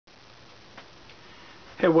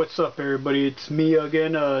Hey, what's up everybody, it's me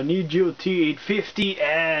again, NeoGeoT850,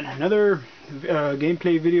 and another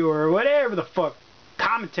gameplay video or whatever the fuck,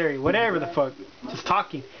 commentary, whatever the fuck, just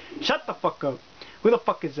talking, shut the fuck up, who the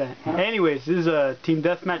fuck is that? Anyways, this is a team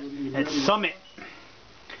deathmatch at Summit.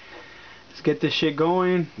 Let's get this shit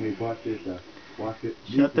going.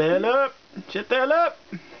 Shut the hell up, shut the hell up.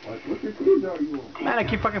 Man, I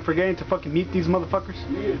keep fucking forgetting to fucking meet these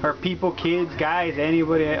motherfuckers. Or people, kids, guys,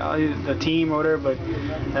 anybody, the team or whatever, but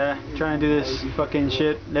trying to do this fucking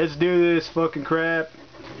shit. Let's do this fucking crap.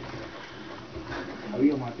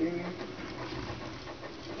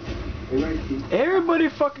 Everybody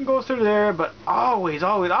fucking goes through there, but always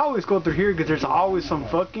go through here, because there's always some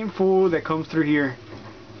fucking fool that comes through here.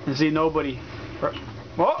 And see nobody.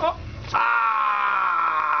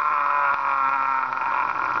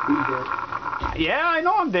 Yeah, I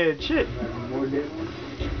know I'm dead. Shit.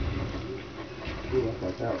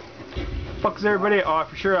 Fuck's everybody? Oh,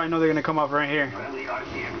 for sure I know they're gonna come up right here.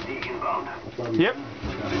 Yep.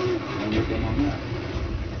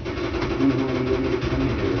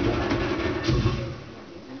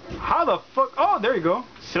 How the fuck? Oh, there you go.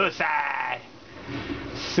 Suicide.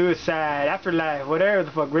 Suicide. Afterlife. Whatever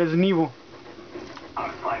the fuck. Resident Evil.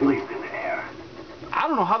 I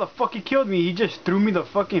don't know how the fuck he killed me. He just threw me the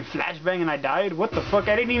fucking flashbang and I died. What the fuck?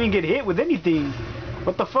 I didn't even get hit with anything.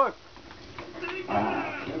 What the fuck?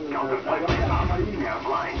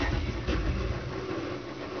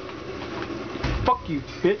 Fuck you,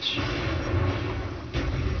 bitch.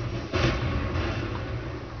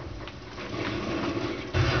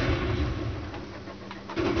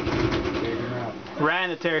 Ran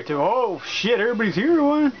the territory. Oh shit, everybody's here,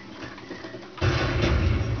 one.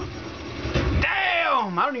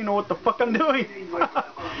 I don't even know what the fuck I'm doing.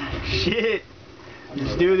 Shit.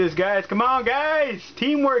 Let's do this, guys. Come on, guys.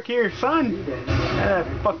 Teamwork here, son.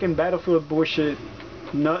 Fucking Battlefield bullshit.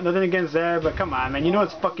 No, nothing against that, but come on, man. You know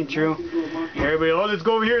it's fucking true. Everybody, oh, let's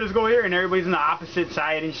go over here, let's go here. And everybody's on the opposite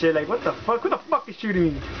side and shit. Like, what the fuck? Who the fuck is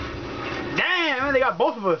shooting me? Damn, man, they got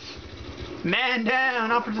both of us. Man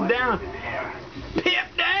down, opposite down.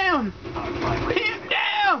 Pimp down. Pimp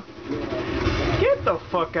down. Get the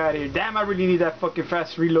fuck out of here. Damn, I really need that fucking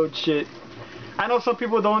fast reload shit. I know some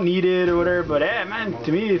people don't need it or whatever, but hey, man,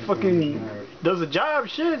 to me it fucking does the job,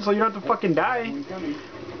 shit, so you don't have to fucking die.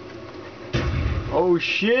 Oh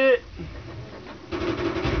shit.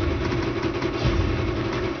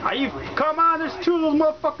 Are you, come on, there's two of those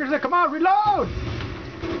motherfuckers there. Come on, reload.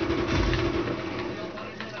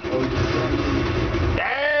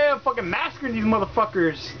 Damn, fucking massacring these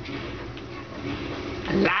motherfuckers.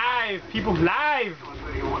 Live, people, live.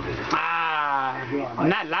 I'm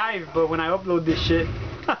not live, but when I upload this shit.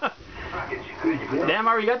 Damn,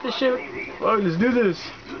 I already got this shit. Oh, let's do this.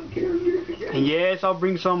 And yes, I'll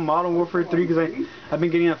bring some Modern Warfare 3, because I've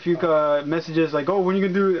been getting a few messages like, oh, when you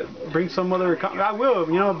gonna do, bring some other, I will,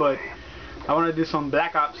 you know, but I want to do some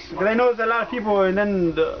Black Ops, because I know there's a lot of people, and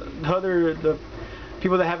then the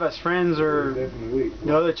people that have as friends, or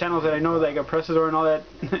the other channels that I know, like Oppressor and all that.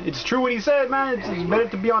 It's true what he said, man. It's better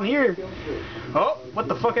to be on here. Oh, what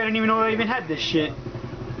the fuck? I didn't even know I even had this shit.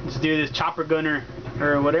 Let's do this chopper gunner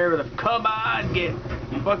or whatever. Come on, get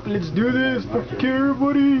fuck. Let's do this. Fuck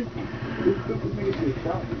everybody.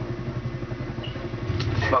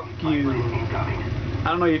 Fuck you. I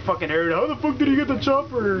don't know. You fucking heard. How the fuck did he get the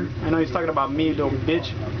chopper? I know he's talking about me, little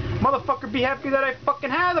bitch. Motherfucker, be happy that I fucking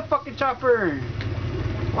had the fucking chopper.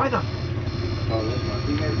 Why the?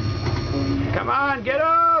 Come on, get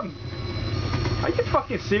him! Are you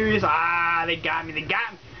fucking serious? Ah, they got me, they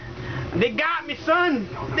got me. They got me, son!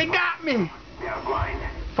 They got me!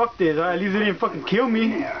 Fuck this, at least they didn't fucking kill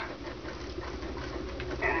me.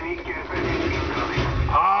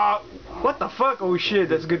 Ah, what the fuck? Oh shit,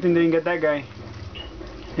 that's a good thing they didn't get that guy.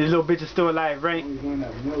 This little bitch is still alive, right?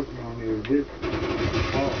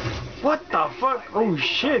 What the fuck? Oh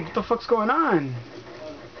shit, what the fuck's going on?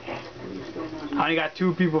 I only got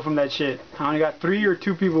 2 people from that shit. I only got 3 or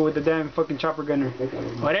 2 people with the damn fucking chopper gunner.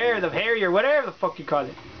 Whatever, the Harrier, whatever the fuck you call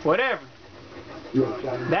it. Whatever.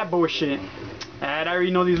 That bullshit. And I already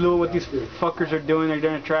know what these fuckers are doing. They're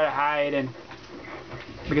gonna try to hide, and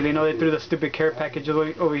because they know they threw the stupid care package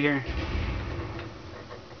over here.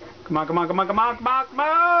 Come on, come on, come on, come on, come on, come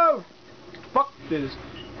on! Fuck this.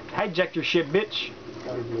 Hijack your shit, bitch.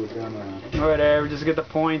 Whatever, just get the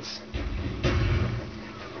points.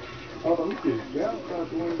 Oh, look at that outside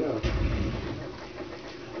the window.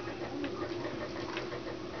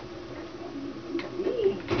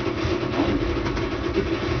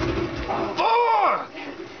 Fuck!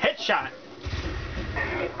 Headshot.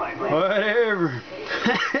 Whatever.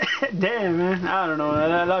 Damn, man. I don't know.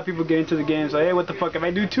 of people get into the game, so hey, what the fuck, if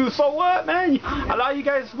I do 2, so what, man? A lot of you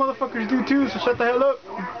guys motherfuckers do too, so shut the hell up.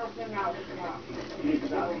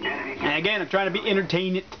 And again, I'm trying to be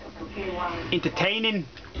entertaining,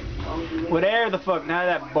 whatever the fuck. Now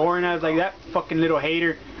that boring ass, like that fucking little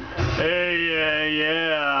hater. Hey,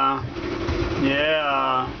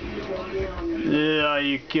 yeah,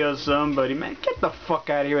 you kill somebody, man. Get the fuck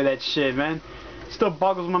out of here with that shit, man. Still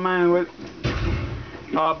boggles my mind with.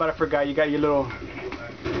 Oh, but I forgot, you got your little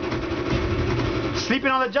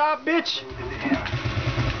sleeping on the job, bitch.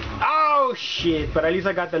 Oh shit! But at least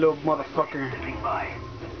I got the little motherfucker.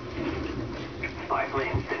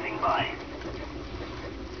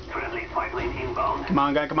 Come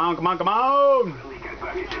on, guy! Come on! Come on! Come on!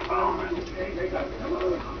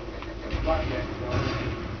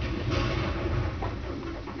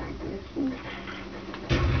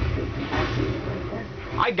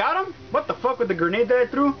 I got him? What the fuck with the grenade that I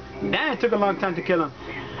threw? Damn, it took a long time to kill him.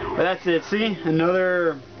 But that's it, see?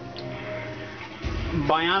 Another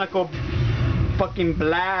bionicle fucking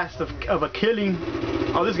blast of a killing.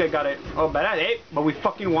 Oh, this guy got it. Oh, but that ate, but we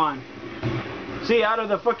fucking won. See, out of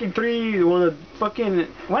the fucking 3, well, the fucking...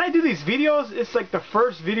 When I do these videos, it's like the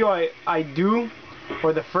first video I do,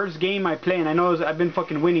 or the first game I play, and I know I've been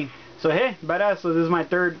fucking winning. So, hey, badass, so this is my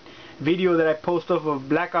 3rd video that I post off of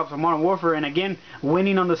Black Ops or Modern Warfare, and again,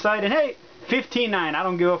 winning on the side, and hey, 15-9, I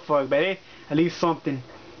don't give a fuck, but hey, at least something.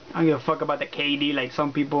 I don't give a fuck about the KD like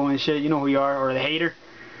some people and shit, you know who you are, or the hater.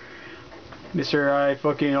 Mr. I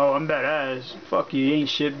fucking, oh, I'm badass. Fuck you, you ain't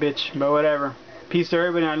shit, bitch, but whatever. Peace to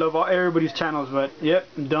everybody, I love everybody's channels, but yep,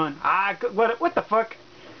 I'm done. What the fuck?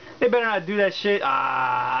 They better not do that shit.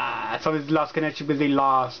 Somebody's lost connection because they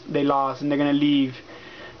lost, and they're gonna leave.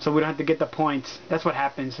 So we don't have to get the points. That's what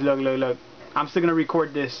happens. Look. I'm still gonna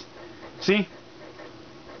record this. See?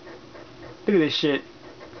 Look at this shit.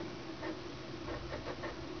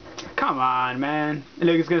 Come on, man.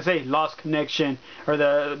 Look, it's gonna say lost connection, or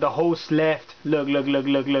the host left.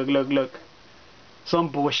 Look. Some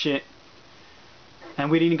bullshit. And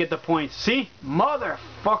we didn't get the points. See?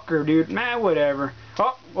 Motherfucker, dude. Man, whatever.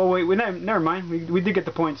 Oh, wait. Never mind. We did get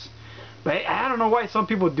the points. But I don't know why some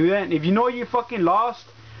people do that. If you know you fucking lost,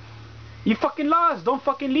 you fucking lost. Don't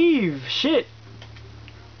fucking leave. Shit.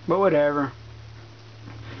 But whatever.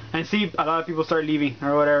 And see, a lot of people start leaving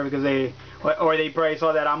or whatever because they probably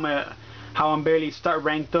saw that how I'm barely start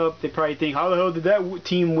ranked up. They probably think, how the hell did that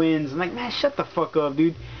team wins? I'm like, man, shut the fuck up,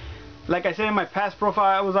 dude. Like I said in my past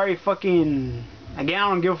profile, I was already fucking. Again, I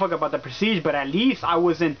don't give a fuck about the prestige, but at least I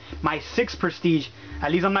was in my 6th prestige.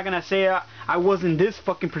 At least I'm not gonna say I was in this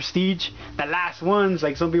fucking prestige, the last ones.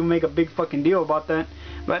 Like some people make a big fucking deal about that.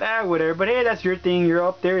 But whatever. But hey, that's your thing. You're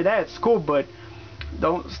up there. That's cool. But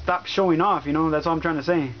don't stop showing off. You know, that's all I'm trying to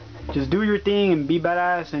say. Just do your thing and be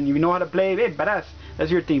badass. And you know how to play. Hey, badass.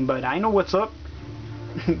 That's your thing. But I know what's up.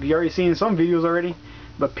 You already seen some videos already.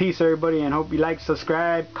 But peace, everybody, and hope you like,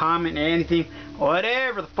 subscribe, comment, anything,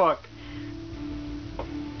 whatever the fuck.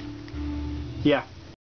 Yeah.